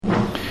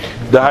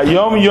the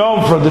Hayom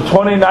Yom for the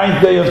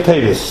 29th day of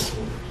Tevis.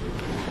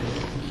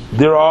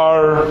 There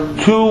are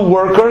two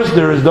workers.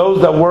 There is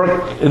those that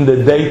work in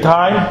the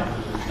daytime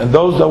and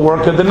those that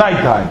work at the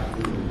nighttime.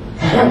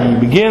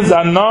 It begins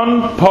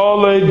Anon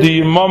Pole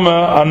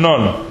Diyimome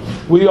Anon.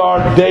 We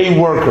are day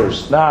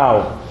workers.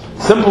 Now,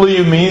 simply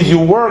it means you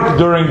work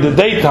during the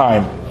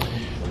daytime.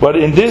 But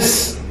in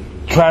this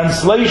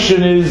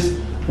translation is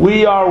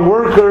we are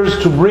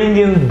workers to bring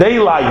in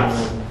daylight.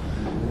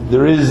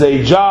 There is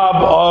a job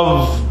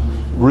of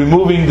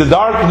removing the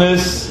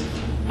darkness,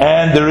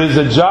 and there is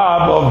a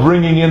job of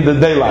bringing in the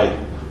daylight.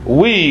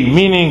 We,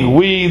 meaning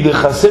we, the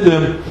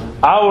Hasidim,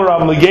 our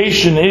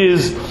obligation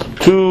is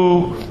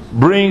to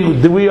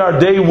bring, we are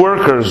day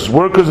workers,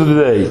 workers of the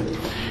day.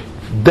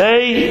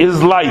 Day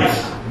is light.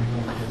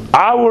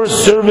 Our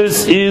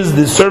service is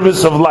the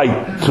service of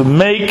light, to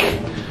make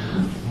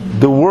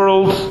the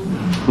world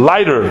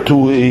lighter,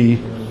 to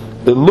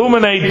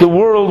illuminate the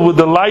world with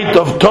the light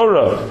of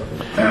Torah.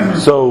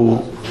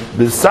 So,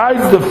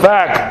 besides the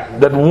fact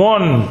that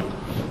one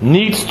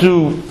needs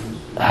to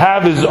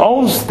have his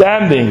own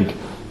standing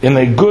in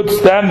a good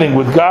standing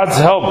with God's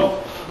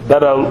help,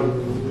 that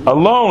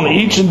alone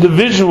each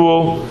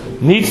individual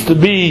needs to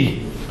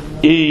be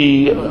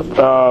in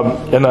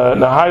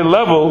a high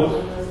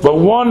level, but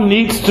one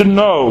needs to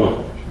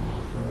know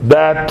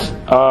that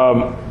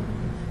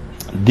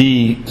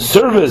the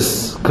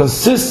service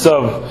consists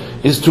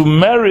of is to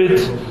merit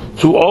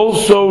to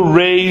also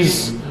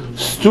raise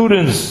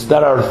students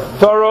that are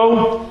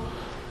thorough,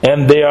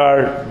 and they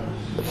are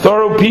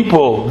thorough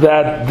people,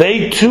 that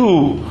they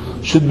too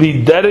should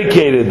be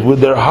dedicated with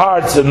their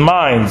hearts and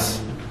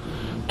minds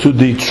to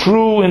the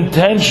true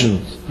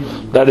intentions,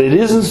 that it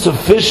isn't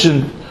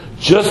sufficient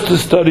just to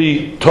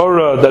study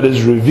Torah that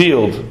is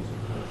revealed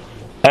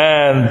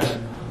and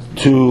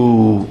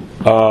to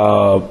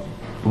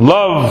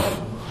love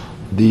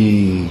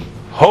the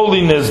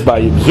holiness by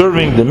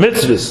observing the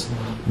mitzvahs,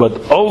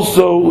 but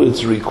also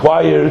it's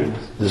required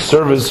the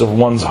service of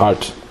one's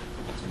heart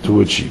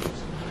to achieve.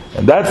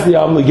 And that's the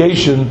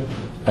obligation,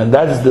 and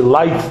that's the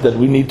light that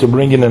we need to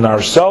bring in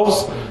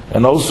ourselves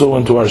and also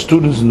into our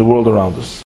students in the world around us.